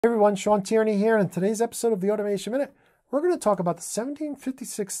Hey everyone, Shawn here. In today's episode of the Automation Minute, we're going to talk about the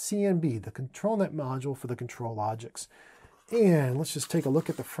 1756 CNB, the ControlNet module for the ControlLogix. And let's just take a look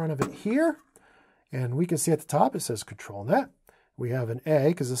at the front of it here. And we can see at the top it says ControlNet. We have an A,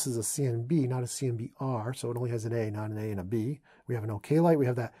 because this is a CNB, not a CNBR, so it only has an A, not an A and a B. We have an OK light. We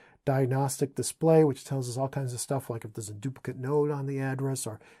have that diagnostic display, which tells us all kinds of stuff, like if there's a duplicate node on the address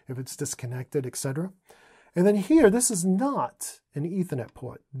or if it's disconnected, etc. And then here, this is not an Ethernet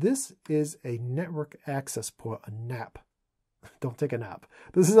port. This is a network access port, a NAP. Don't take a nap.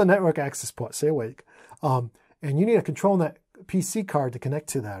 This is a network access port. Stay awake. And you need a ControlNet PC card to connect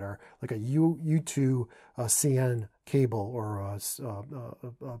to that, or like a U2 CN cable or a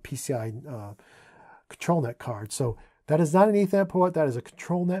PCI ControlNet card. So that is not an Ethernet port. That is a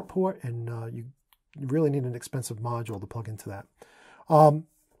ControlNet port, and you really need an expensive module to plug into that.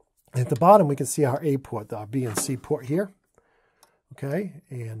 At the bottom, we can see our A port, our B and C port here. Okay,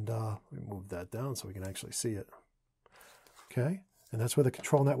 and we move that down so we can actually see it. Okay, and that's where the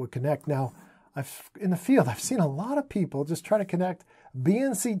ControlNet would connect. Now, in the field, I've seen a lot of people just try to connect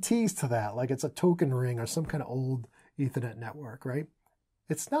BNCTs to that, like it's a token ring or some kind of old Ethernet network, right?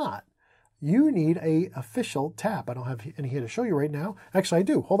 It's not. You need an official tap. I don't have any here to show you right now. Actually, I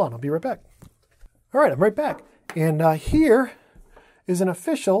do. Hold on, I'll be right back. All right, I'm right back. And here is an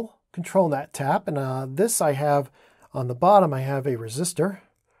official ControlNet tap, and this I have on the bottom. I have a resistor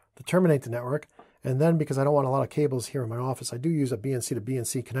to terminate the network, and then because I don't want a lot of cables here in my office, I do use a BNC to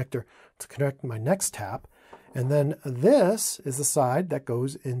BNC connector to connect my next tap. And then this is the side that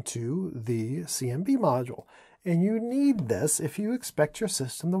goes into the CNB module, and you need this if you expect your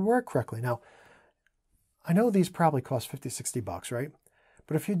system to work correctly. Now, I know these probably cost $50–60, right?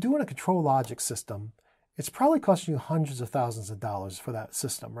 But if you're doing a ControlLogix system, it's probably costing you hundreds of thousands of dollars for that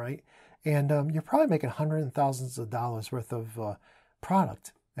system, right? And you're probably making hundreds of thousands of dollars worth of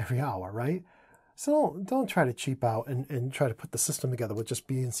product every hour, right? So don't try to cheap out and try to put the system together with just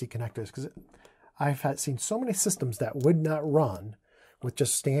BNC connectors, because I've seen so many systems that would not run with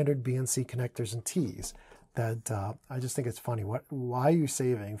just standard BNC connectors and T's that I just think it's funny. Why are you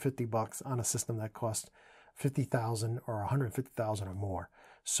saving $50 on a system that costs $50,000 or $150,000 or more?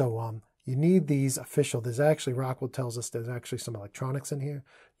 So you need these official, there's actually, Rockwell tells us there's actually some electronics in here.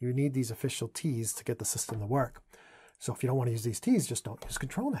 You need these official T's to get the system to work. So if you don't want to use these T's, just don't use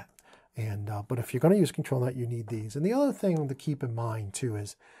ControlNet. And but if you're going to use ControlNet, you need these. And the other thing to keep in mind too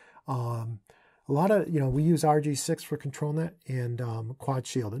is a lot of, we use RG6 for ControlNet and quad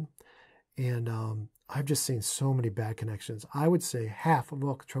shielded. And I've just seen so many bad connections. I would say half of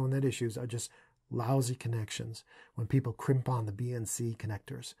all ControlNet issues are just lousy connections when people crimp on the BNC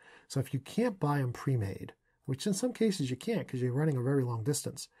connectors. So if you can't buy them pre-made, which in some cases you can't because you're running a very long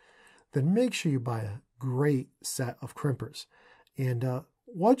distance, then make sure you buy a great set of crimpers. And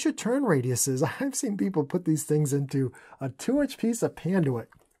what your turn radius is. I've seen people put these things into a 2-inch piece of Panduit.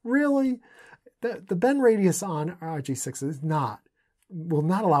 Really? The bend radius on RG6 will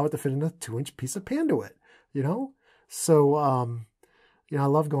not allow it to fit in a 2-inch piece of Panduit, So, I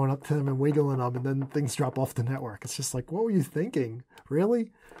love going up to them and wiggling them, and then things drop off the network. It's just like, what were you thinking?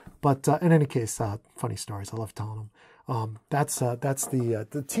 Really? But in any case, funny stories. I love telling them. That's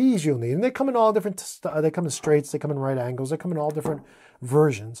the T's you'll need. And they come in all different, they come in straights, they come in right angles, they come in all different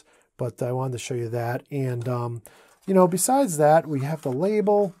versions. But I wanted to show you that. And, besides that, we have the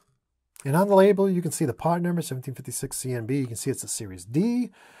label. And on the label, you can see the part number, 1756 CNB. You can see it's a Series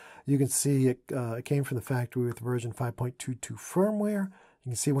D. You can see it came from the factory with version 5.22 firmware. You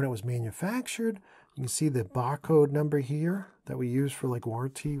can see when it was manufactured. You can see the barcode number here that we use for like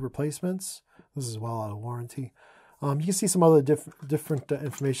warranty replacements. This is well out of warranty. You can see some other different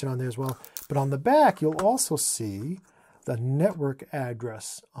information on there as well. But on the back, you'll also see the network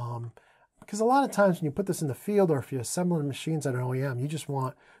address. Because a lot of times when you put this in the field, or if you're assembling machines at an OEM, you just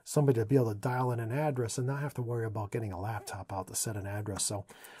want somebody to be able to dial in an address and not have to worry about getting a laptop out to set an address. So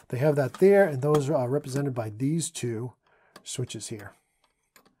they have that there, and those are represented by these two switches here.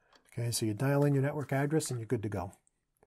 Okay, so you dial in your network address and you're good to go.